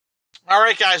All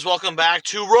right, guys, welcome back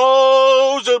to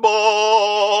Rose and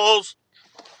Balls.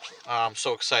 I'm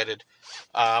so excited.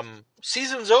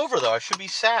 Season's over, though. I should be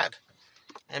sad.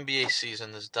 NBA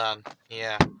season is done.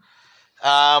 Yeah.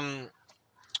 I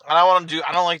don't want to do.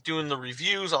 I don't like doing the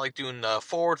reviews. I like doing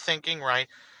forward thinking, right?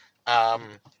 Um,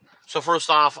 so first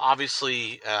off,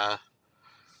 obviously,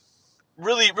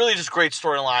 really just great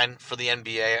storyline for the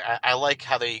NBA. I like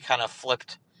how they kind of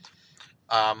flipped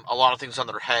a lot of things on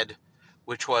their head,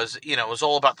 which was, it was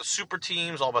all about the super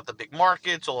teams, all about the big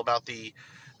markets, all about the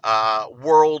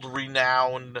world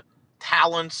renowned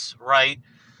talents, right?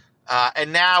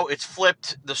 And now it's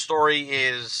flipped. The story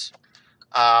is,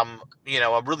 a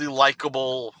really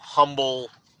likable, humble,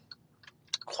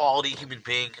 quality human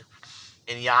being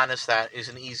in Giannis that is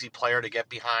an easy player to get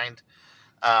behind.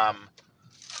 Um,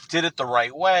 did it the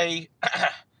right way.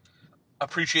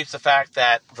 Appreciates the fact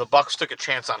that the Bucks took a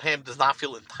chance on him. Does not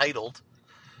feel entitled,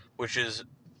 which is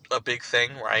a big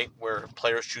thing, right? Where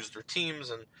players choose their teams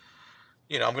and,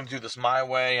 I'm going to do this my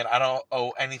way and I don't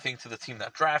owe anything to the team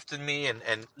that drafted me. And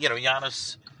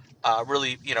Giannis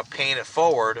really, paying it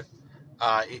forward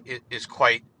is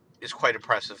quite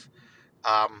impressive.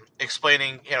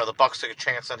 Explaining, the Bucks took a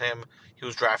chance on him. He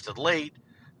was drafted late.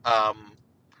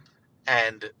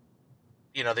 And,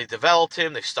 they developed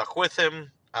him. They stuck with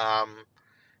him. And,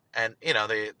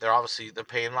 they're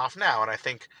paying him off now. And I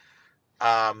think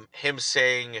him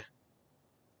saying,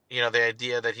 the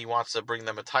idea that he wants to bring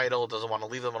them a title, doesn't want to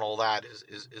leave them and all that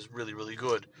is really, really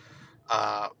good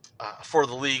for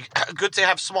the league. Good to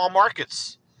have small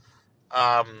markets,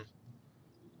 um,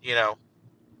 you know,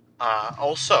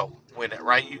 also win it,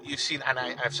 right? You've seen, and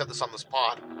I've said this on this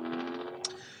pod,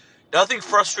 nothing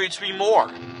frustrates me more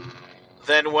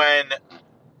than when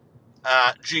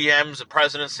GMs and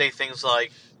presidents say things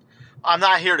like, I'm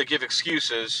not here to give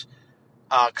excuses,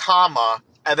 comma,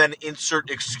 and then insert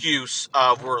excuse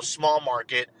of we're a small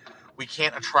market, we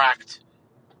can't attract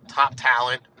top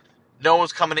talent. No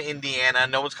one's coming to Indiana.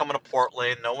 No one's coming to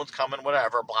Portland. No one's coming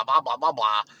whatever, blah, blah, blah, blah,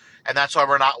 blah. And that's why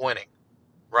we're not winning,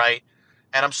 right?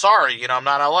 And I'm sorry, I'm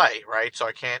not LA, right? So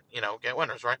I can't, get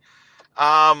winners, right?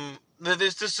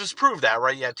 This just proved that,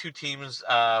 right? You had two teams.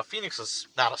 Phoenix is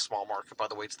not a small market, by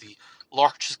the way. It's the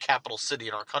largest capital city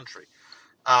in our country,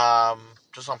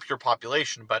 just on pure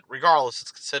population. But regardless,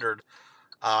 it's considered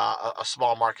a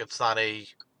small market. It's not a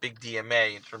big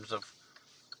DMA in terms of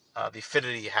the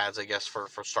affinity he has, I guess, for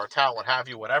star talent, what have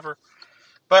you, whatever.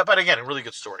 But again, a really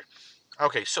good story.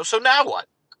 Okay, so now what?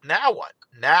 Now what?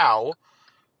 Now,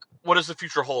 what does the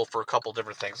future hold for a couple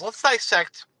different things? Let's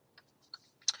dissect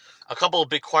a couple of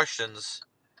big questions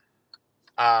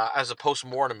as a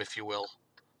post-mortem, if you will,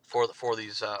 for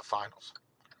these finals.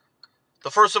 The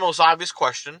first and most obvious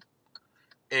question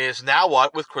is, now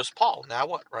what with Chris Paul? Now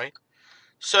what, right?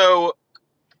 So,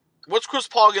 what's Chris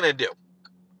Paul going to do?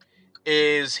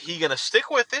 Is he going to stick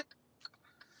with it?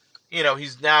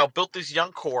 He's now built this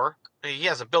young core. He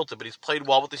hasn't built it, but he's played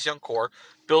well with this young core.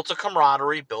 Built a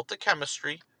camaraderie, built a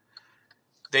chemistry.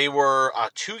 They were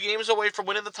 2 games away from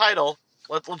winning the title.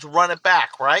 Let's run it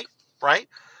back, right? Right?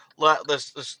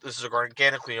 This is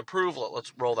organically improved.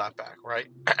 Let's roll that back, right?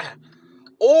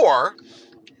 Or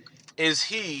is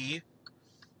he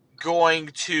going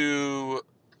to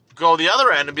go the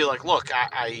other end and be like, look,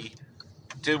 I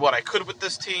did what I could with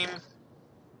this team.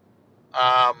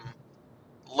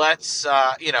 Let's,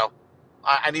 I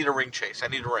need a ring chase. I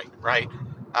need a ring, right?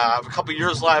 I have a couple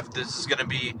years left. This is going to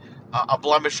be a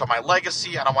blemish on my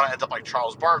legacy. I don't want to end up like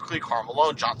Charles Barkley, Karl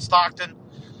Malone, John Stockton.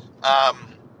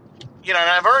 And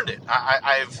I've earned it.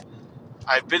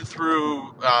 I've been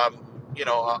through,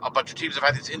 a bunch of teams. I've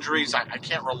had these injuries. I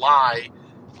can't rely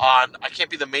on. I can't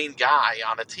be the main guy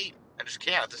on a team. I just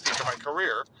can't at this stage of my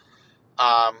career.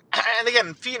 And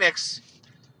again, Phoenix,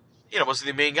 was he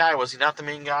the main guy? Was he not the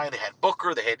main guy? They had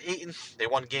Booker. They had Ayton. They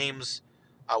won games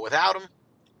without him.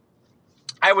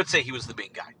 I would say he was the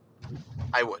main guy.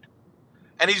 I would.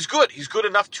 And he's good. He's good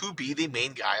enough to be the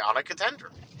main guy on a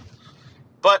contender.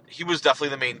 But he was definitely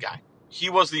the main guy.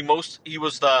 He was the,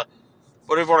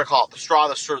 whatever you want to call it, the straw,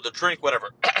 the stir, the drink,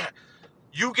 whatever.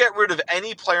 You get rid of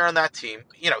any player on that team,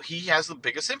 he has the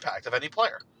biggest impact of any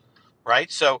player,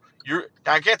 right? So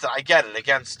I get it.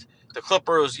 Against the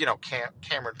Clippers,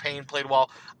 Cameron Payne played well.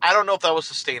 I don't know if that was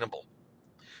sustainable.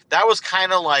 That was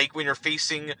kind of like when you're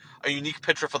facing a unique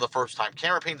pitcher for the first time.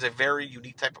 Cameron Payne's a very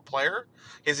unique type of player.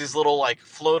 He has these little like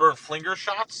floater and flinger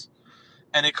shots,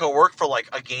 and it could work for like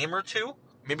a game or two.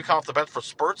 Maybe come off the bench for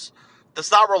spurts.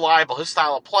 That's not reliable. His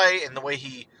style of play and the way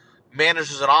he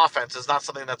manages an offense is not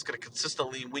something that's going to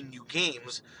consistently win you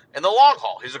games in the long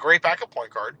haul. He's a great backup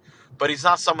point guard, but he's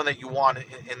not someone that you want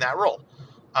in that role.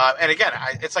 And again,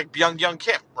 it's like Byung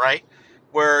Kim, right?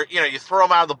 Where you throw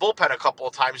him out of the bullpen a couple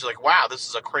of times, you're like, wow, this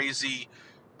is a crazy,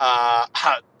 uh,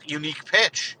 unique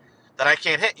pitch that I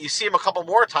can't hit. You see him a couple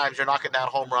more times, you're knocking down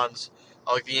home runs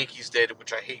like the Yankees did,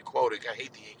 which I hate quoting. I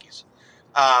hate the Yankees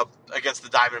against the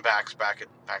Diamondbacks back in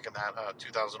that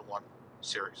 2001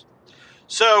 series.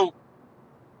 So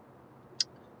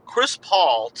Chris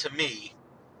Paul, to me,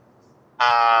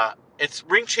 it's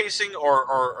ring chasing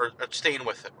or staying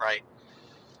with it, right?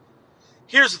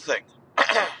 Here's the thing.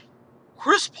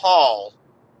 Chris Paul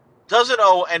doesn't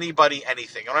owe anybody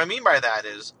anything. And what I mean by that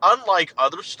is, unlike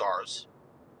other stars,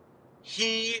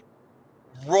 he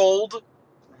rolled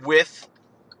with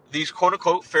these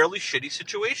quote-unquote fairly shitty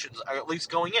situations, at least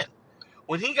going in.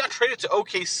 When he got traded to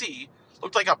OKC,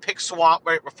 looked like a pick swap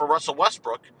for Russell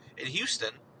Westbrook in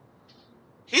Houston,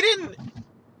 he didn't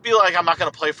be like, I'm not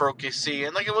going to play for OKC.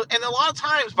 And and a lot of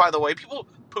times, by the way, people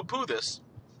poo-poo this.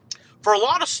 For a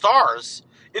lot of stars,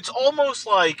 it's almost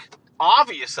like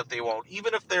obvious that they won't,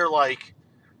 even if they're like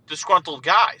disgruntled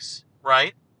guys,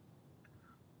 right?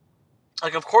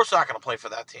 Like, of course they're not going to play for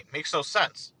that team. Makes no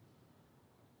sense.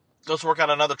 Let's work out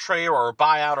another trade or a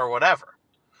buyout or whatever.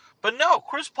 But no,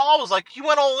 Chris Paul was like, he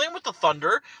went all in with the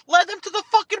Thunder, led them to the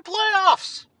fucking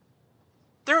playoffs.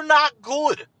 They're not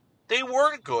good. They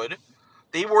weren't good.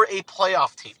 They were a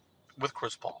playoff team with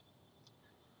Chris Paul.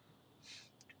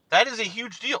 That is a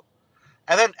huge deal.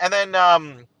 And then,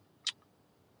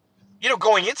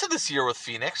 going into this year with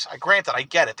Phoenix, granted, I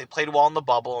get it. They played well in the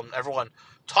bubble, and everyone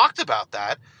talked about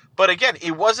that. But again,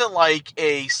 it wasn't like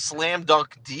a slam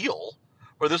dunk deal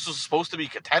where this was supposed to be a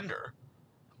contender.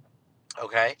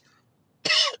 Okay?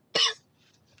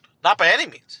 Not by any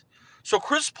means. So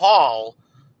Chris Paul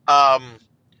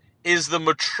is the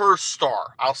mature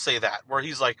star, I'll say that, where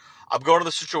he's like, I'm going to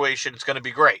the situation, it's going to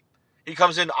be great. He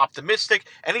comes in optimistic,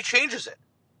 and he changes it.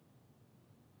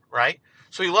 Right?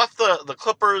 So he left the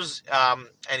Clippers,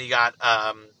 and he got,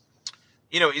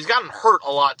 he's gotten hurt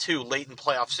a lot too, late in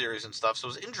playoff series and stuff, so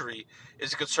his injury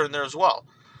is a concern there as well.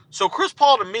 So Chris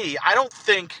Paul, to me, I don't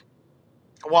think,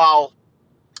 while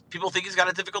people think he's got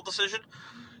a difficult decision,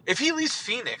 if he leaves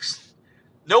Phoenix,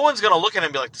 no one's going to look at him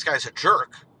and be like, this guy's a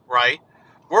jerk, right?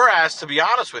 Whereas, to be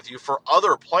honest with you, for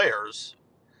other players,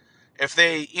 if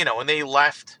they, when they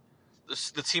left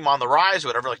the team on the rise or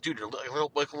whatever, like, dude,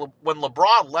 like when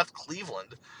LeBron left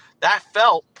Cleveland, that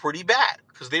felt pretty bad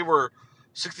because they were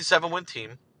 67-win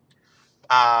team,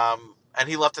 and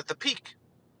he left at the peak,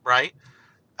 right?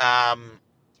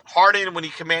 Harden, when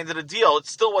he commanded a deal, it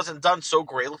still wasn't done so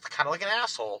great. It looked kind of like an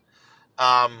asshole.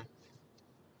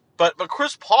 But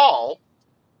Chris Paul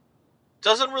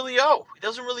doesn't really owe. He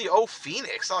doesn't really owe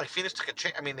Phoenix. It's not like Phoenix took a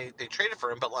chance. I mean, they traded for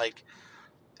him, but like,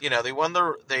 they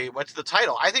went to the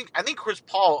title. I think Chris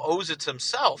Paul owes it to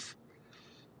himself,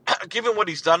 given what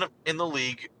he's done in the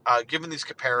league, given these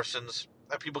comparisons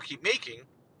that people keep making,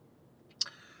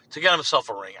 to get himself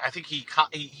a ring. I think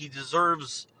he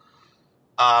deserves.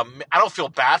 I don't feel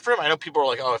bad for him. I know people are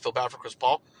like, oh, I feel bad for Chris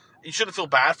Paul. You shouldn't feel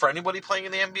bad for anybody playing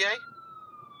in the NBA.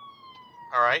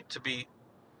 All right, to be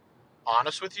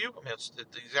honest with you, I mean,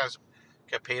 these guys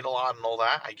get paid a lot and all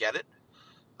that. I get it.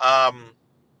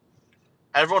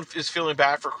 Everyone is feeling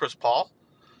bad for Chris Paul.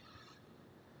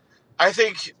 I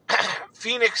think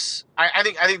Phoenix. I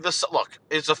think this. Look,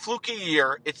 it's a fluky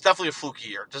year. It's definitely a fluky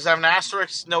year. Does it have an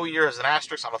asterisk? No year has an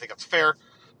asterisk. I don't think that's fair.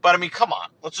 But I mean, come on.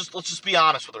 Let's just be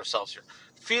honest with ourselves here.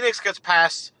 Phoenix gets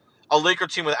past a Laker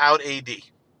team without AD.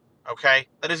 Okay,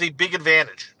 that is a big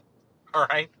advantage. All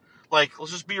right, like,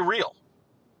 let's just be real.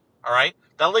 All right,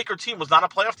 that Laker team was not a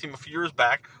playoff team a few years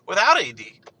back without AD.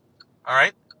 All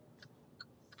right,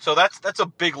 so that's a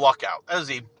big luck out. That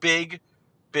is a big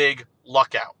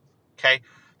luck out. Okay,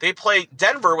 they play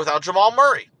Denver without Jamal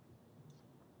Murray,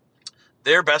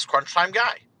 their best crunch time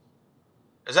guy.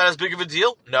 Is that as big of a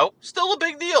deal? No, still a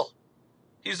big deal.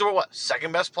 He's the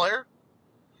second best player.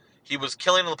 He was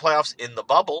killing in the playoffs in the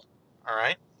bubble. All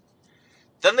right.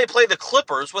 Then they play the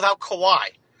Clippers without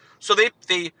Kawhi. So they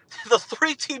the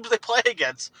three teams they play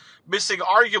against, missing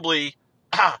arguably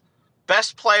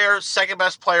best player, second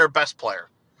best player, best player.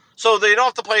 So they don't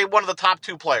have to play one of the top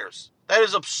two players. That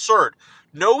is absurd.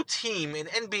 No team in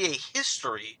NBA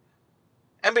history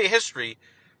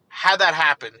had that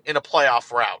happen in a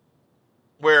playoff route,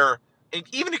 where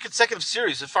even in consecutive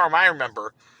series, as far as I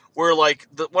remember, where like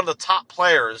one of the top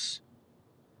players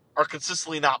are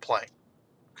consistently not playing.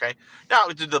 Okay. Now,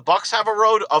 did the Bucks have a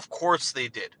road? Of course they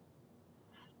did.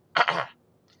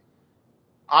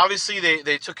 Obviously,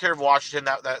 they took care of Washington.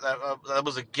 That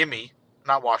was a gimme.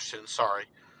 Not Washington. Sorry.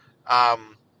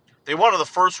 They won in the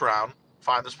first round.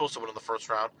 Fine, they're supposed to win in the first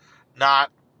round.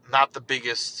 Not the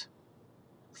biggest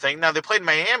thing. Now, they played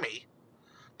Miami,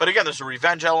 but again, there's a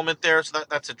revenge element there, so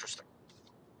that's interesting.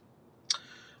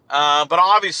 But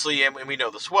obviously, and we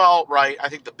know this well, right? I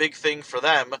think the big thing for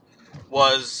them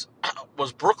was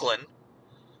Brooklyn.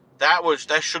 That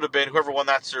should have been, whoever won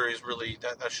that series, really,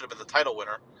 that should have been the title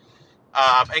winner.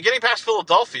 And getting past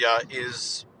Philadelphia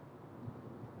is,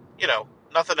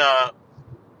 nothing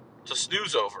to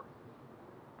snooze over.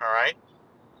 All right?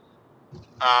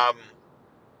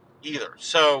 Either.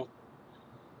 So,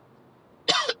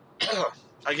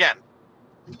 again,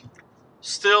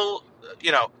 still,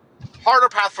 harder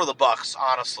path for the Bucks,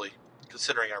 honestly,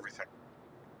 considering everything.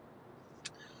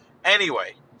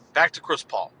 Anyway, back to Chris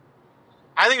Paul.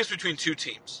 I think it's between two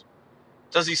teams.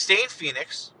 Does he stay in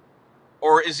Phoenix,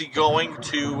 or is he going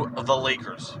to the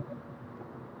Lakers?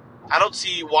 I don't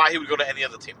see why he would go to any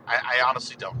other team. I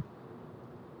honestly don't.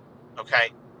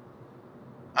 Okay?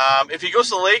 If he goes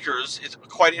to the Lakers, it's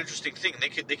quite an interesting thing. They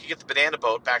could get the banana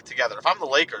boat back together. If I'm the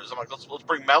Lakers, I'm like, let's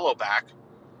bring Melo back.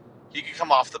 He can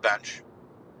come off the bench.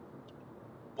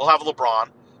 We'll have LeBron.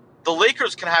 The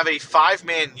Lakers can have a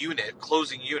 5-man unit,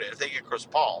 closing unit, if they get Chris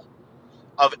Paul,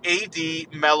 of AD,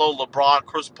 Melo, LeBron,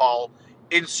 Chris Paul,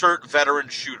 insert veteran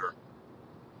shooter.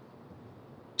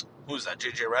 Who's that,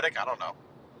 JJ Redick? I don't know.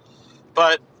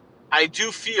 But I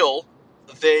do feel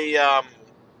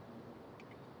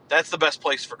that's the best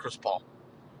place for Chris Paul.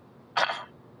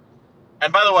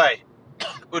 And by the way,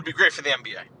 it would be great for the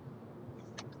NBA.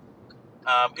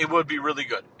 It would be really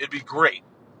good. It'd be great.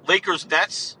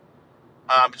 Lakers-Nets,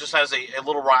 just as a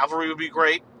little rivalry would be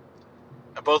great.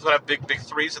 And both would have big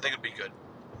threes. I think it would be good.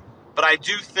 But I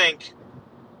do think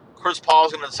Chris Paul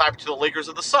is going to decide between the Lakers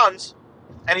and the Suns,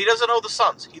 and he doesn't owe the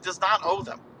Suns. He does not owe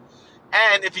them.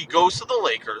 And if he goes to the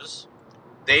Lakers,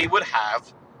 they would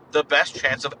have the best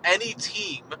chance of any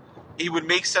team he would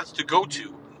make sense to go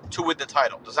to win the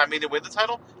title. Does that mean they win the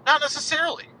title? Not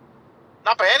necessarily.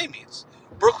 Not by any means.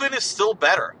 Brooklyn is still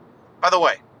better. By the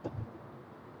way,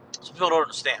 some people don't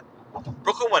understand.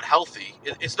 Brooklyn went healthy.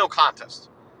 It's no contest.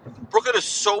 Brooklyn is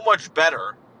so much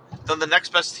better than the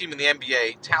next best team in the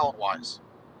NBA, talent-wise.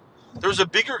 There's a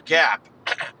bigger gap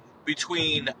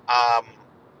between,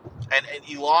 and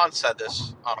Elon said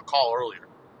this on a call earlier.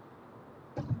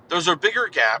 There's a bigger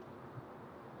gap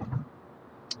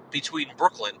between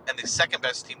Brooklyn and the second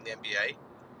best team in the NBA.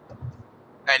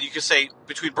 And you could say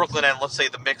between Brooklyn and, let's say,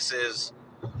 the mix is,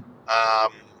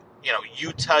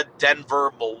 Utah,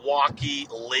 Denver, Milwaukee,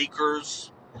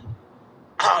 Lakers.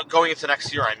 Going into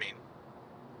next year, I mean.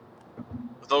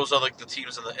 Those are like the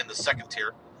teams in the second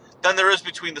tier. Then there is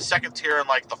between the second tier and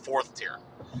like the fourth tier.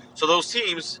 So those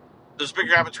teams, there's a bigger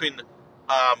gap between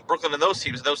Brooklyn and those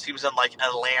teams in like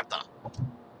Atlanta.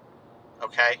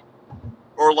 Okay?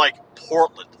 Or like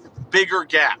Portland. Bigger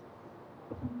gap.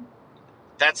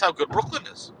 That's how good Brooklyn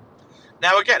is.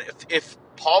 Now again, if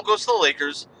Paul goes to the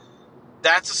Lakers,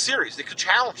 that's a series. They could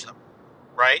challenge them.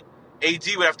 Right? AD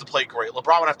would have to play great.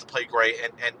 LeBron would have to play great.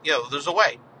 And there's a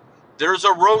way. There's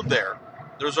a road there.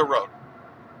 There's a road.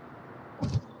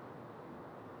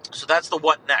 So that's the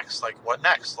what next. Like, what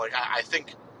next? Like, I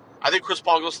think Chris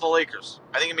Paul goes to the Lakers.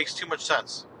 I think it makes too much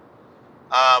sense.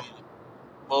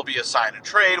 Will be a sign and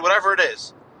trade, whatever it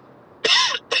is.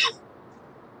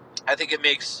 I think it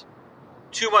makes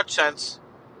too much sense.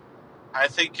 I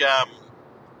think he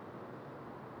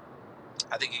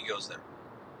goes there.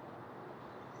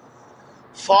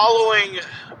 Following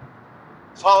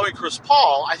Chris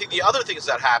Paul, I think the other things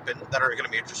that happen that are going to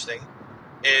be interesting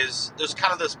is there's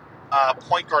kind of this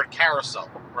point guard carousel,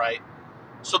 right?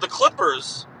 So the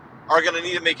Clippers are going to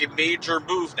need to make a major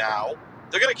move now.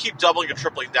 They're going to keep doubling and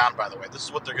tripling down, by the way. This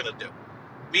is what they're going to do.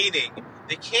 Meaning,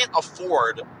 they can't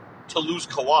afford to lose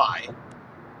Kawhi.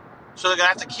 So they're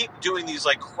going to have to keep doing these,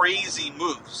 like, crazy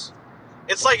moves.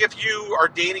 It's like if you are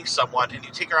dating someone and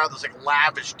you take her out on this, like,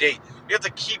 lavish date. You have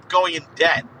to keep going in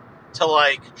debt to,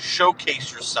 like,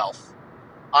 showcase yourself.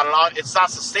 It's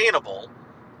not sustainable,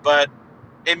 but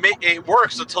it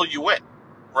works until you win,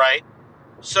 right?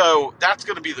 So that's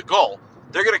going to be the goal.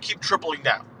 They're going to keep tripling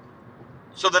down.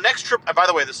 So the next trip, and by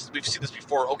the way, we've seen this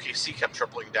before. OKC kept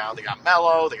tripling down. They got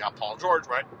Melo, they got Paul George,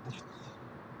 right?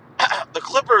 The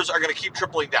Clippers are going to keep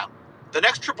tripling down. The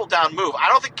next triple down move, I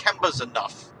don't think Kemba's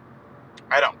enough.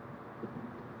 I don't.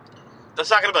 That's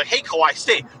not going to be like, hey, Kawhi,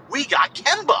 stay. We got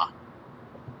Kemba.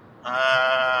 All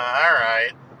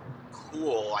right.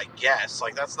 Cool, I guess.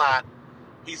 Like,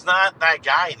 he's not that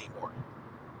guy anymore.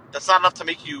 That's not enough to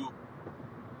make you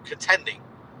contending.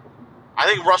 I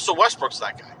think Russell Westbrook's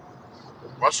that guy.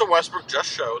 Russell Westbrook just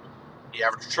showed he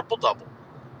averaged a triple-double.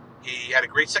 He had a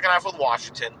great second half with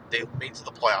Washington. They made it to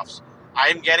the playoffs. I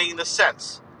am getting the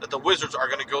sense that the Wizards are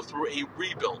going to go through a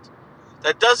rebuild.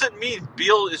 That doesn't mean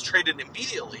Beal is traded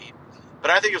immediately,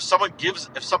 but I think if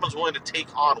someone's willing to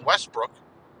take on Westbrook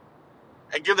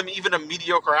and give them even a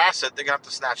mediocre asset, they're gonna have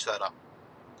to snatch that up.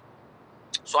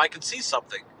 So I can see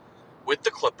something with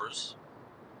the Clippers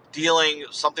dealing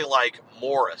something like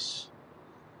Morris,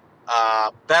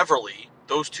 Beverly.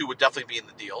 Those two would definitely be in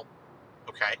the deal,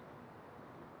 okay?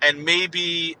 And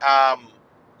maybe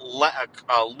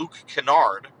Luke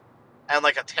Kennard and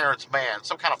like a Terrence Mann,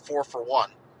 some kind of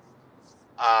 4-for-1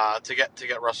 to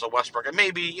get Russell Westbrook, and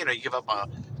maybe you give up a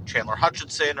Chandler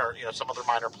Hutchinson or some other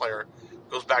minor player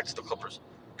goes back to the Clippers.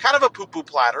 Kind of a poo-poo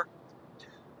platter,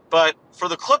 but for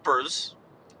the Clippers,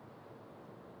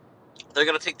 they're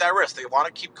going to take that risk. They want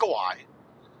to keep Kawhi.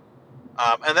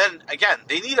 And then, again,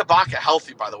 they need Ibaka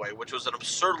healthy, by the way, which was an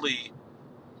absurdly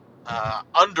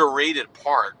underrated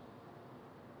part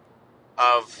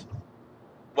of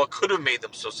what could have made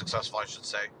them so successful, I should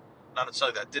say. Not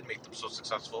necessarily that did make them so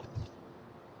successful.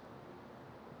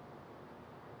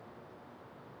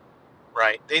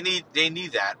 Right. They need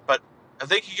that. But if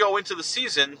they could go into the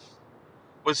season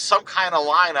with some kind of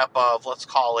lineup of, let's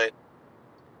call it,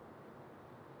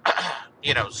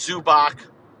 Zubac,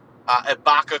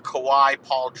 Ibaka, Kawhi,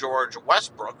 Paul George,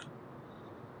 Westbrook,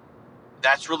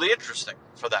 that's really interesting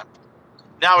for them.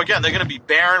 Now, again, they're going to be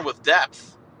barren with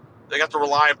depth. They got to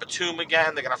rely on Batum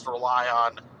again. They're going to have to rely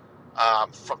on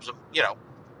from some,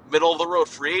 middle of the road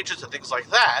free agents and things like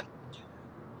that.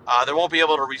 They won't be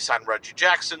able to re-sign Reggie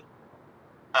Jackson.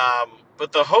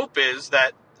 But the hope is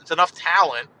that it's enough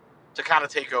talent to kind of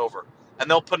take over, and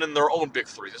they'll put in their own big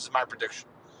three. This is my prediction.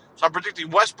 So I'm predicting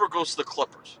Westbrook goes to the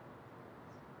Clippers.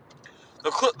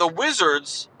 The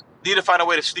Wizards need to find a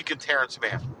way to sneak in Terrence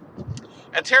Mann.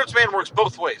 And Terrence Mann works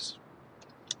both ways.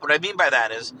 What I mean by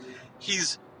that is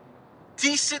he's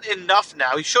decent enough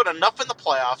now. He showed enough in the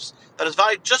playoffs that his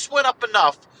value just went up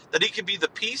enough that he can be the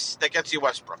piece that gets you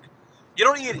Westbrook. You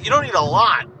don't need a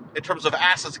lot in terms of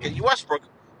assets to get you Westbrook,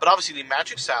 but obviously you need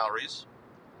matching salaries,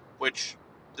 which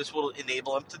this will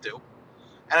enable him to do.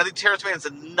 And I think Terrence Mann is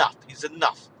enough. He's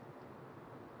enough.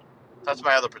 That's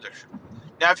my other prediction.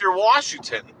 Now, if you're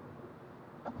Washington,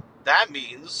 that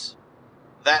means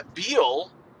that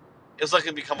Beal is likely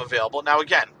to become available. Now,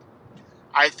 again,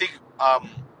 I think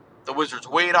the Wizards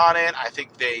wait on it. I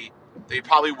think they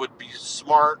probably would be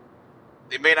smart.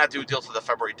 They may not do a deal to the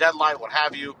February deadline, what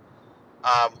have you.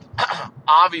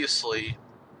 Obviously,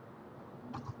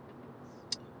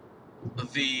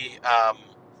 the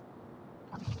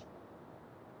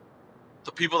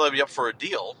people that would be up for a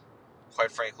deal,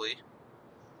 quite frankly,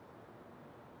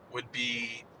 would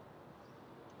be,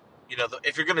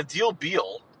 if you're going to deal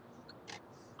Beal,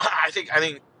 I think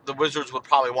the Wizards would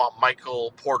probably want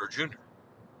Michael Porter Jr.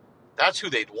 That's who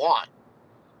they'd want.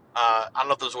 I don't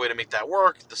know if there's a way to make that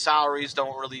work. The salaries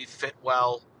don't really fit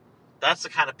well. That's the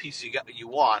kind of piece you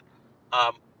want.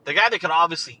 The guy they can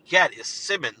obviously get is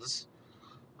Simmons,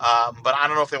 but I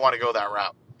don't know if they want to go that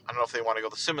route. I don't know if they want to go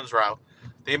the Simmons route.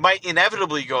 They might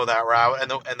inevitably go that route,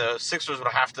 and the Sixers would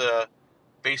have to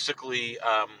basically,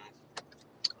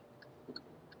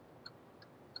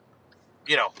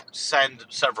 send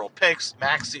several picks,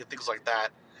 Maxey, and things like that,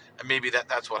 and maybe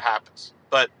that's what happens.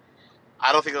 But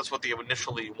I don't think that's what they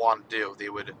initially want to do. They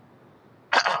would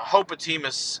hope a team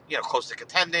is close to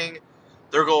contending.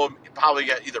 They're going to probably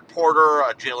get either Porter,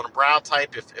 a Jaylen Brown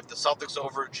type, if the Celtics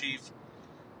overachieve.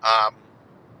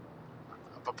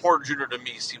 But Porter Jr. to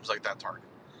me seems like that target.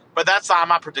 But I'm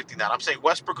not predicting that. I'm saying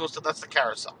Westbrook goes to, that's the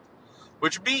carousel.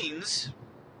 Which means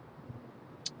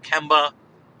Kemba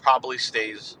probably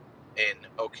stays in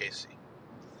OKC.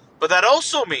 But that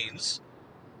also means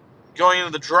going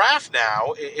into the draft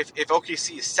now, if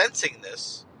OKC is sensing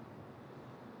this,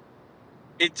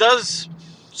 it does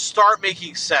start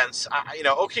making sense.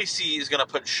 OKC is going to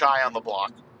put Shai on the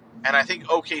block, and I think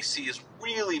OKC is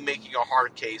really making a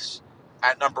hard case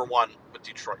at number one with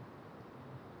Detroit.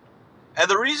 And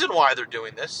the reason why they're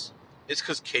doing this is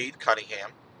because Cade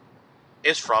Cunningham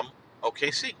is from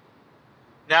OKC.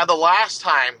 Now, the last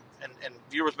time, and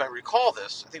viewers might recall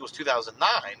this, I think it was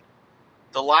 2009,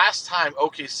 the last time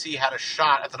OKC had a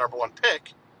shot at the number one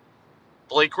pick,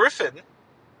 Blake Griffin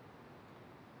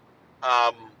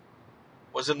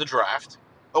was in the draft.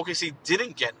 OKC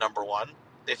didn't get number one.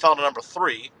 They fell to number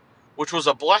 3, which was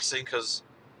a blessing because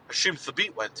Hasheem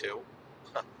Thabeet went to,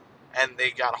 and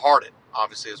they got Harden,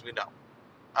 obviously, as we know.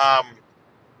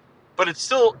 But it's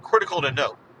still critical to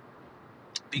note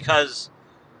because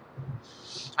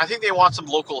I think they want some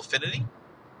local affinity.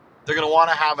 They're going to want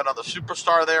to have another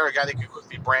superstar there, a guy they can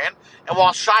quickly brand. And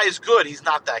while Shai is good, he's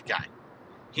not that guy.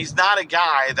 He's not a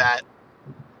guy that,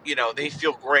 they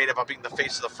feel great about being the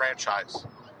face of the franchise.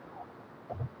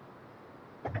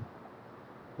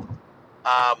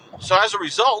 So as a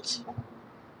result,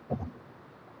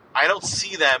 I don't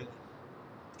see them.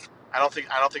 I don't think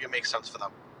it makes sense for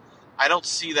them. I don't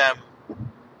see them.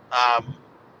 Um,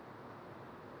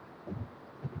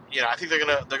 I think they're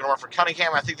gonna run for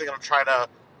Cunningham. I think they're gonna try to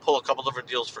pull a couple different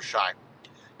deals for Shai.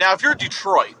 Now, if you're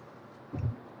Detroit,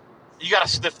 you got to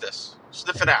sniff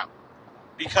it out,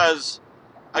 because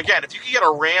again, if you can get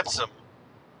a ransom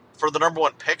for the number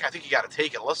one pick, I think you got to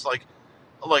take it. Unless like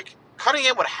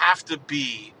Cunningham would have to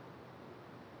be.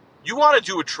 You want to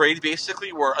do a trade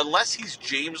basically where unless he's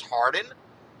James Harden,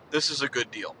 this is a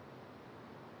good deal,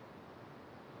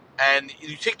 and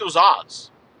you take those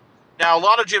odds. Now, a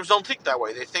lot of gyms don't think that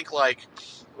way. They think like,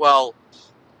 well,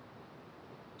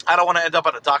 I don't want to end up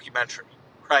on a documentary,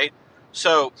 right?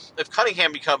 So if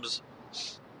Cunningham becomes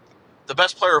the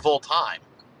best player of all time,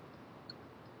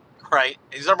 right?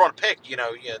 He's number one pick.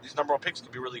 These number one picks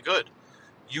can be really good.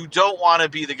 You don't want to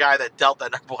be the guy that dealt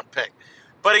that number one pick.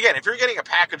 But again, if you're getting a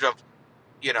package of,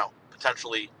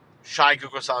 potentially Shai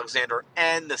Gilgeous-Alexander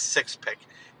and the sixth pick,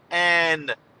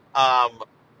 and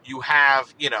you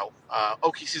have,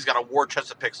 OKC's got a war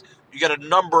chest of picks. You got a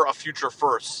number of future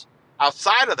firsts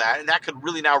outside of that, and that could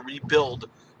really now rebuild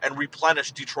and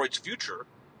replenish Detroit's future,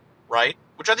 right?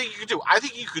 Which I think you could do. I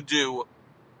think you could do,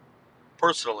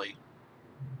 personally,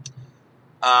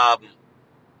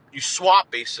 you swap,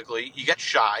 basically. You get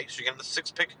Shai, so you're getting the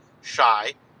sixth pick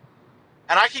Shai,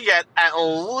 and I can get at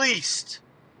least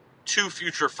 2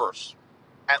 future firsts.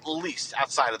 At least,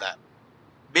 outside of that.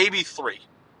 Maybe 3.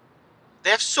 They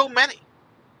have so many.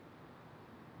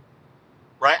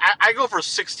 Right? I go for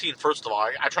 16, first of all.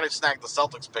 I try to snag the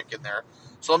Celtics pick in there.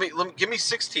 So let me give me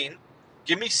 16.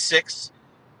 Give me 6.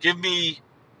 Give me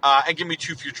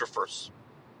 2 future firsts.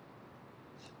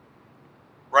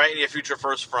 Right? And you have future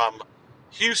firsts from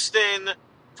Houston,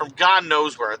 from God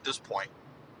knows where at this point.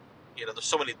 There's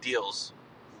so many deals.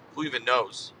 Who even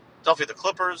knows? Philadelphia, the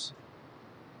Clippers.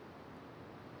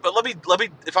 But let me,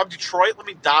 if I'm Detroit, let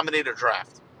me dominate a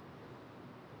draft.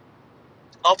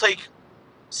 I'll take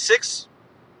 6,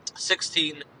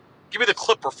 16. Give me the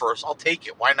Clipper first. I'll take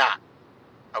it. Why not?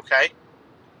 Okay?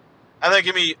 And then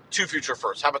give me 2 future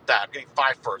firsts. How about that? I'm getting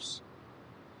 5 firsts.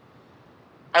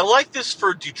 I like this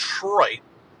for Detroit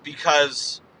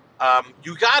because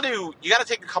you got to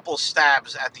take a couple of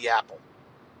stabs at the apple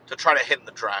to try to hit in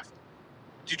the draft.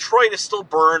 Detroit is still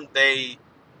burned. The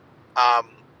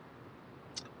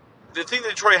thing that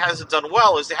Detroit hasn't done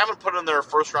well is they haven't put in their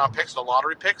first round picks, the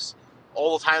lottery picks,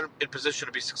 all the time in position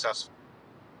to be successful.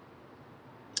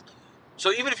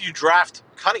 So even if you draft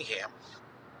Cunningham,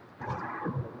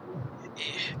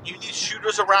 you need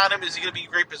shooters around him. Is he going to be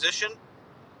in great position?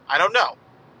 I don't know.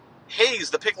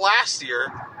 Hayes, the pick last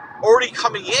year, already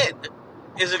coming in,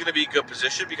 isn't going to be a good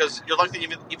position because you're likely,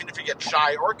 even if you get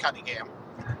Shai or Cunningham,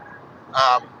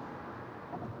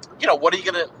 what are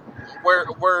you going to,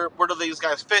 where do these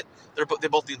guys fit? They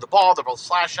both need the ball. They're both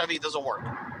slash heavy. It doesn't work.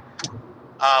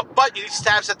 But you need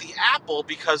stabs at the apple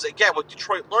because, again, what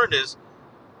Detroit learned is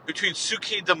between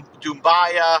Suki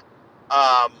Doumbia,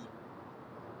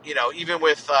 even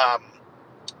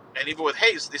with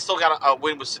Hayes, they still got a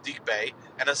win with Sadiq Bey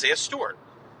and Isaiah Stewart.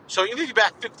 So even if you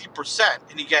back 50%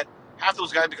 and you get half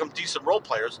those guys become decent role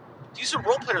players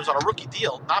on a rookie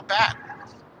deal, not bad.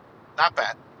 Not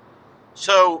bad.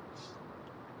 So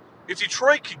if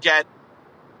Detroit could get,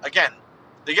 again,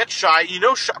 they get Shai,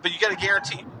 Shai, but you get a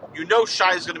guarantee.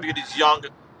 Shai is going to be good. He's young.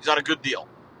 He's on a good deal.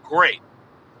 Great.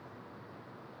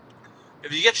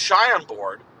 If you get Shai on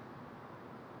board,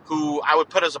 who I would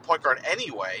put as a point guard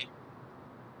anyway,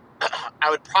 I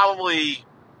would probably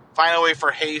find a way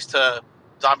for Hayes to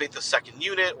dominate the second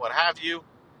unit, what have you.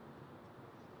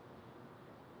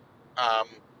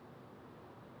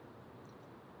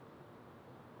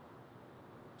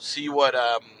 See what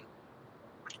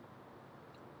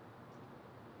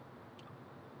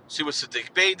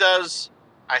Sadiq Bey does.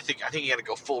 I think you got to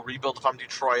go full rebuild if I'm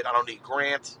Detroit. I don't need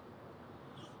Grant.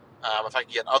 If I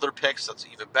can get other picks, that's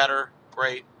even better.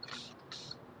 Great.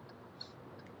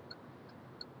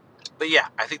 But yeah,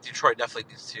 I think Detroit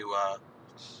definitely needs to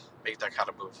make that kind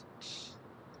of move.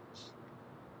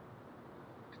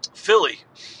 Philly,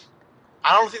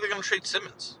 I don't think they're going to trade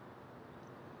Simmons.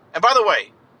 And by the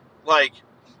way,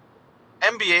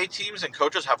 NBA teams and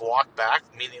coaches have walked back,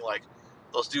 meaning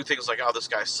they'll do things like, oh, this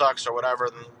guy sucks or whatever,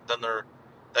 and then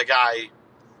that guy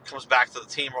comes back to the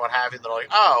team or what have you, and they're like,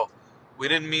 oh, we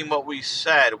didn't mean what we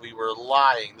said. We were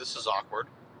lying. This is awkward.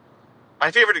 My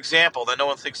favorite example that no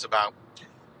one thinks about,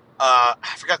 I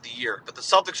forgot the year, but the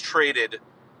Celtics traded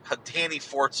Danny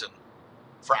Fortson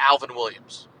for Alvin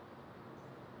Williams,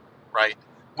 right?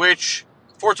 Which,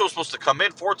 Fortson was supposed to come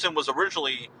in. Fortson was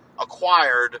originally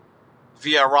acquired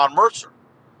via Ron Mercer.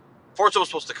 Fortson was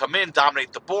supposed to come in,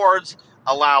 dominate the boards,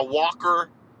 allow Walker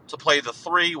to play the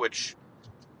 3, which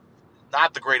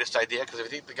not the greatest idea, because if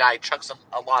you think the guy chucks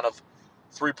a lot of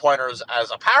three-pointers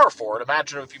as a power forward,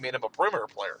 imagine if you made him a perimeter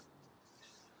player.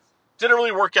 Didn't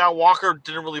really work out. Walker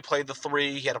didn't really play the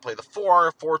 3. He had to play the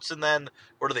 4. Fortson then,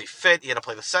 where do they fit? He had to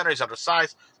play the center. He's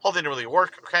undersized. Whole thing didn't really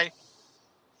work, okay?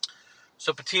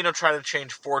 So Pitino tried to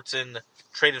change Fortson,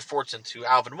 traded Fortson to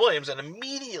Alvin Williams, and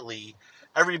immediately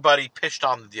everybody pitched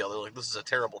on the deal. They're like, this is a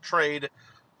terrible trade.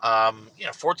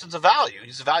 Fortson's a value.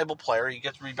 He's a valuable player. He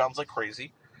gets rebounds like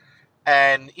crazy.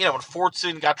 And, when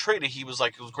Fortson got traded, he was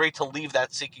like, it was great to leave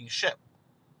that sinking ship,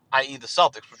 i.e. the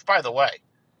Celtics, which, by the way,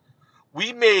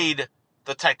 we made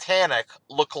the Titanic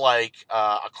look like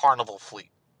a carnival fleet.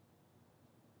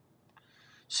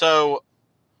 So,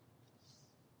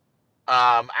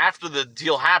 after the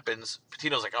deal happens,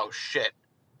 Pitino's like, oh, shit,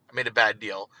 I made a bad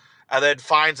deal. And then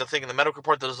finds a thing in the medical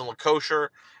report that doesn't look kosher.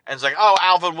 And it's like, oh,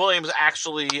 Alvin Williams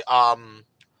actually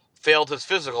failed his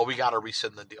physical. We got to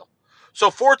rescind the deal. So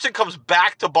Fortson comes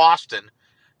back to Boston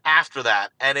after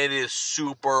that, and it is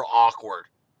super awkward.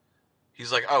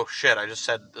 He's like, oh, shit, I just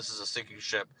said this is a sinking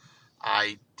ship.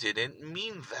 I didn't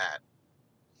mean that.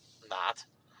 Not.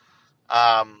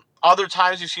 Other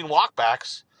times you've seen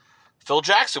walkbacks. Phil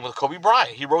Jackson with Kobe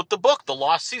Bryant. He wrote the book, The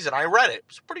Lost Season. I read it. It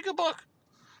was a pretty good book.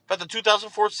 But the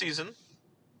 2004 season,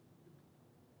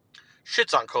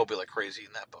 shits on Kobe like crazy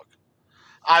in that book.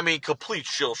 I mean, complete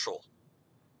shill.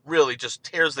 Really just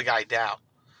tears the guy down.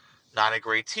 Not a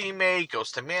great teammate,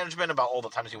 goes to management about all the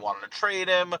times he wanted to trade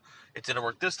him. It didn't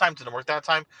work this time, didn't work that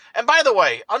time. And by the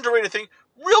way, underrated thing,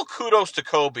 real kudos to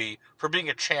Kobe for being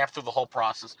a champ through the whole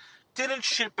process. Didn't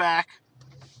shit back.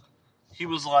 He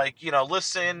was like,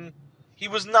 listen, he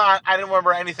was not, I didn't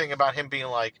remember anything about him being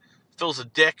like, Phil's a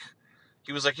dick.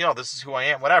 He was like, this is who I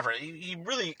am, whatever. He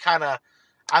really kind of,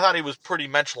 I thought he was pretty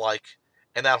mensch-like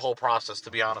in that whole process, to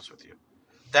be honest with you.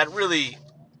 That really,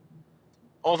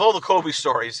 although the Kobe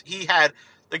stories,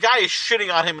 the guy is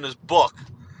shitting on him in his book,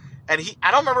 and I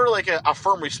don't remember like a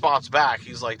firm response back.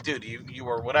 He's like, dude, you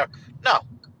were whatever. No.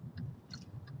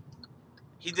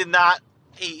 He did not,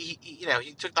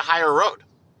 he took the higher road.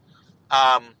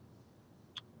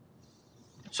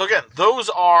 So again, those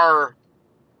are,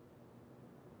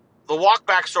 the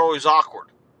walkbacks are always awkward.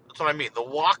 That's what I mean. The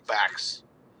walkbacks,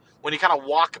 when you kind of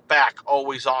walk back,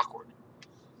 always awkward.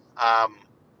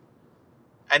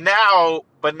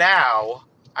 Now,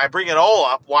 I bring it all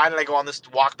up. Why did I go on this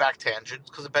walk-back tangent?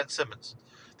 Because of Ben Simmons.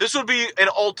 This would be an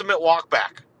ultimate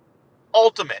walk-back.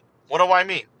 Ultimate. What do I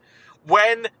mean?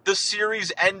 When the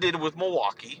series ended with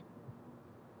Milwaukee,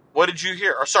 what did you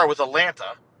hear? With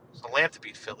Atlanta. Atlanta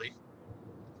beat Philly.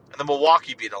 And then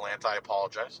Milwaukee beat Atlanta. I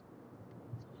apologize.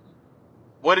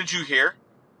 What did you hear?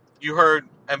 You heard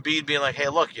Embiid being like, hey,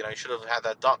 look, you should have had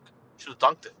that dunk. You should have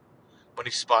dunked it when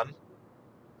he spun.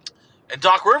 And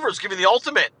Doc Rivers giving the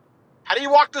ultimate. How do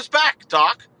you walk this back,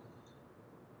 Doc?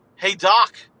 Hey,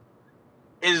 Doc,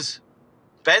 is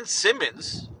Ben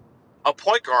Simmons a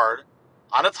point guard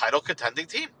on a title contending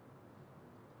team?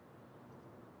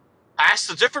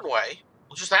 Asked a different way.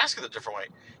 We'll just ask it a different way.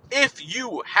 If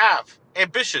you have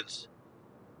ambitions,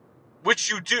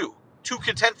 which you do, to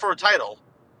contend for a title,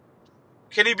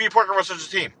 can he be a point guard on such a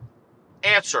team?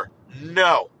 Answer,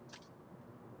 no.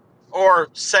 Or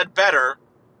said better,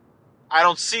 I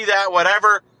don't see that,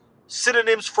 whatever.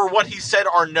 Synonyms for what he said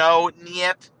are no,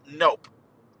 niet, nope.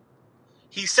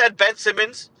 He said Ben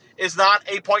Simmons is not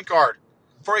a point guard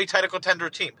for a title contender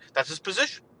team. That's his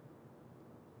position.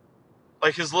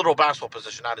 Like his literal basketball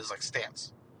position, not his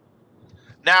stance.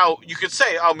 Now, you could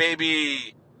say, oh,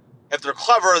 maybe if they're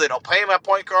clever, they don't pay him at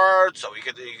point guard, so you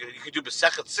could do the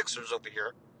second Sixers over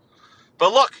here.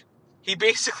 But look, he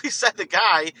basically said the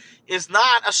guy is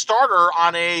not a starter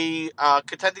on a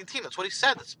contending team. That's what he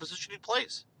said. That's the position he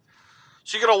plays.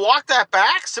 So you're going to walk that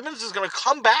back? Simmons is going to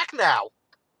come back now.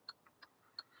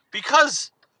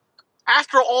 Because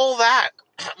after all that,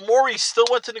 Morey still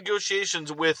went to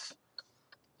negotiations with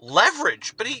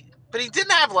leverage. But he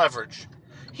didn't have leverage.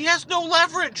 He has no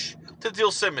leverage to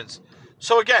deal Simmons.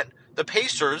 So again, the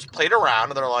Pacers played around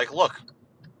and they're like, look,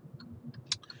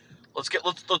 let's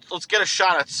get a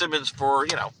shot at Simmons for,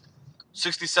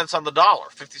 60 cents on the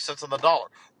dollar, 50 cents on the dollar.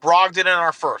 Brogdon in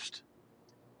our first.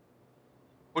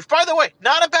 Which, by the way,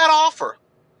 not a bad offer.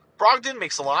 Brogdon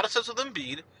makes a lot of sense with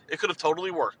Embiid. It could have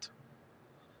totally worked.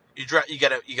 You got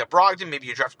Brogdon, maybe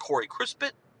you draft Corey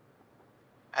Crispin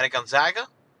out of Gonzaga,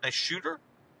 nice shooter.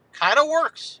 Kind of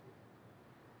works.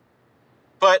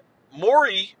 But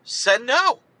Morey said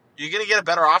no. You're going to get a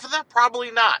better offer than that?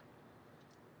 Probably not.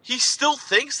 He still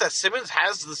thinks that Simmons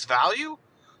has this value?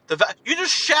 You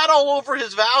just shat all over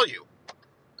his value.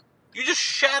 You just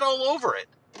shat all over it.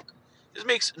 This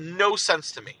makes no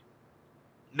sense to me.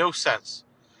 No sense.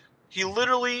 He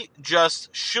literally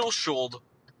just shill-shuled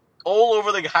all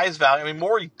over the guy's value. I mean,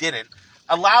 Morey didn't.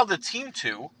 Allowed the team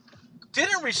to.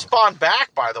 Didn't respond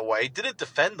back, by the way. Didn't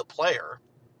defend the player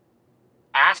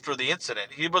after the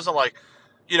incident. He wasn't like,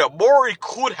 Morey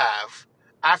could have,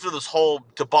 after this whole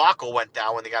debacle went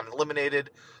down when they got eliminated,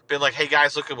 been like, hey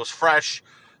guys, look, it was fresh.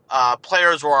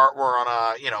 Players were on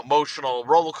a emotional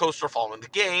roller coaster following the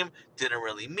game. Didn't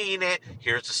really mean it.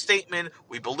 Here's a statement.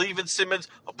 We believe in Simmons.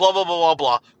 Blah blah blah blah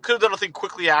blah. Could have done a thing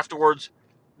quickly afterwards.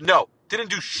 No, didn't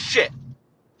do shit.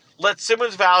 Let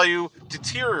Simmons' value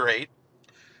deteriorate,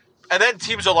 and then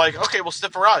teams are like, okay, we'll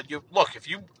sniff around. Look, if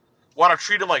you want to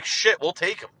treat him like shit, we'll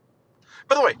take him.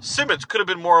 By the way, Simmons could have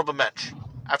been more of a mensch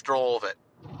after all of it.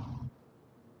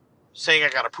 Saying I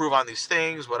got to prove on these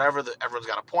things, whatever. Everyone's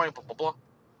got a point. Blah blah blah.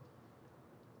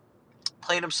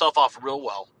 Playing himself off real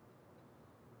well.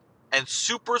 And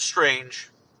super strange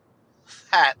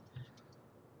that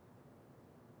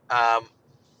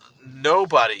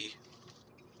nobody,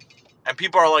 and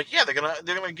people are like, yeah, they're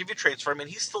gonna give you trades for him, and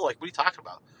he's still like, what are you talking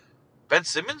about? Ben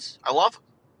Simmons? I love him.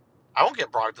 I won't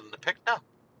get Brogdon to pick.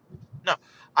 No.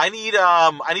 I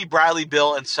need Bradley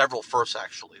Beal and several firsts,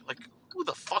 actually. Like, who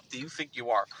the fuck do you think you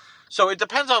are? So it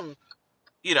depends on,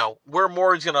 where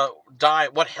Morey's gonna die,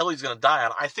 what hill he's gonna die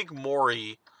on. I think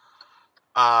Morey,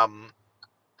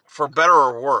 for better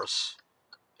or worse,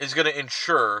 is gonna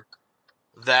ensure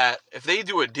that if they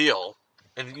do a deal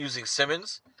and using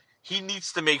Simmons, he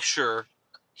needs to make sure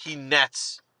he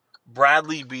nets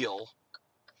Bradley Beal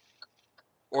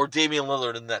or Damian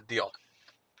Lillard in that deal.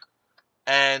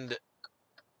 And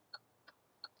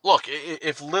look,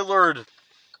 if Lillard,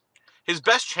 his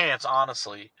best chance,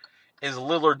 honestly, is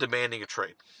Lillard demanding a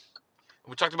trade.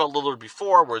 We talked about Lillard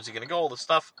before. Where's he going to go? All this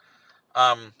stuff.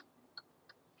 That's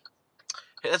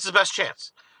his best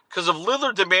chance. Because if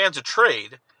Lillard demands a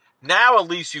trade, now at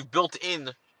least you've built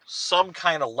in some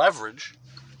kind of leverage.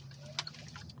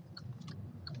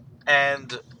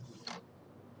 And,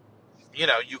 you get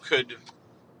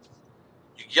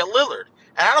Lillard.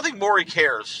 And I don't think Morey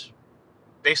cares,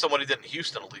 based on what he did in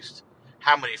Houston at least,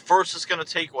 how many firsts it's going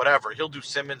to take, whatever. He'll do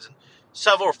Simmons and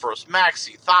several firsts,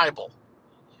 Maxey, Thibault.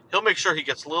 He'll make sure he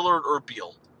gets Lillard or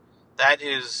Beal. That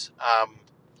is,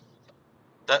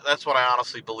 that's what I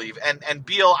honestly believe. And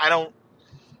Beal, I don't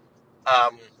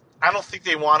think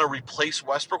they want to replace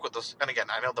Westbrook with this. And again,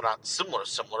 I know they're not similar,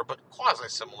 but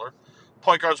quasi-similar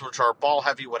point guards, which are ball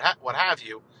heavy, what have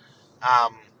you.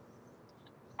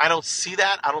 I don't see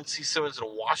that. I don't see Simmons in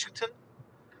Washington.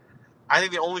 I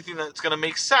think the only thing that's going to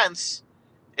make sense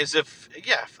is if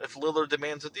Lillard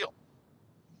demands a deal.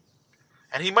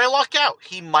 And he might luck out.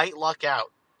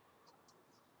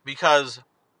 Because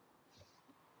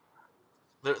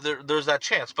there's that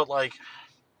chance. But, I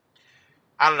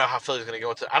don't know how Philly's going to go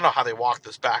into it. I don't know how they walk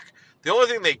this back. The only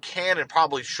thing they can and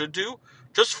probably should do,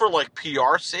 just for,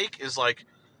 PR sake, is,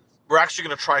 we're actually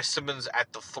going to try Simmons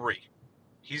at the 3.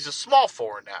 He's a small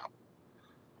forward now.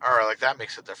 All right, that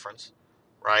makes a difference,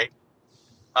 right?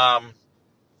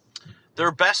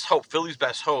 Their best hope, Philly's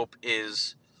best hope,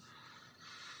 is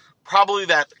probably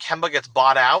that Kemba gets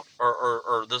bought out,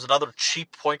 or there's another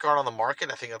cheap point guard on the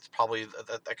market. I think that's probably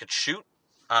that could shoot.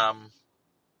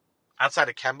 Outside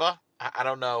of Kemba, I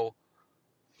don't know,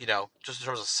 just in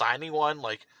terms of signing one,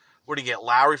 where do you get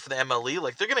Lowry for the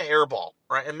MLE? They're going to airball,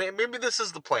 right? And maybe this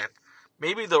is the plan.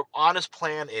 Maybe the honest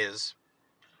plan is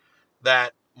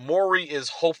that Morey is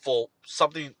hopeful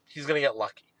he's going to get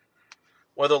lucky.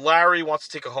 Whether Lowry wants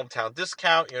to take a hometown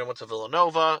discount, went to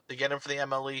Villanova to get him for the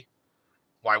MLE.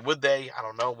 Why would they? I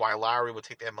don't know why Lowry would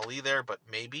take the MLE there, but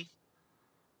maybe.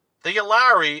 They get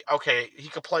Lowry, okay, he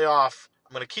could play off.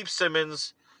 I'm going to keep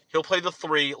Simmons. He'll play the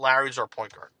 3. Lowry's our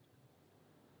point guard.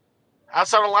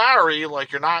 Outside of Lowry,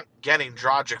 you're not getting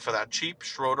Dragic for that cheap.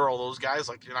 Schroeder, all those guys,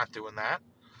 you're not doing that.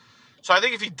 So I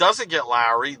think if he doesn't get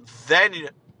Lowry, then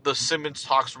the Simmons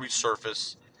talks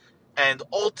resurface. And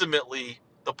ultimately,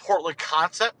 the Portland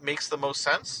concept makes the most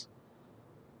sense.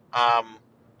 But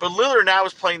Lillard now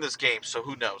is playing this game, so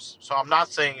who knows? So I'm not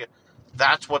saying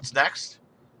that's what's next,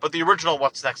 but the original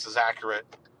what's next is accurate.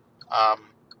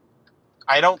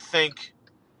 I don't think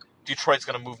Detroit's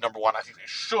going to move number 1. I think they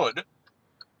should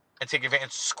and take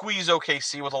advantage, squeeze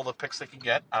OKC with all the picks they can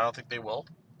get. I don't think they will.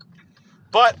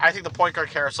 But I think the point guard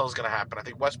carousel is going to happen. I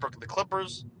think Westbrook and the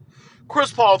Clippers,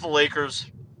 Chris Paul with the Lakers.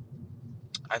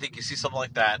 I think you see something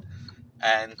like that,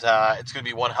 and it's going to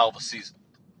be one hell of a season.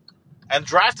 And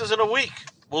draft is in a week.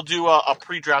 We'll do a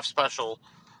pre-draft special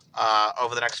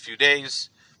over the next few days.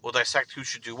 We'll dissect who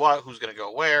should do what, who's going to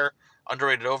go where,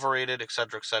 underrated, overrated,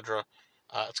 etc., etc.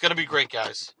 It's going to be great,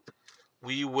 guys.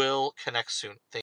 We will connect soon. Thank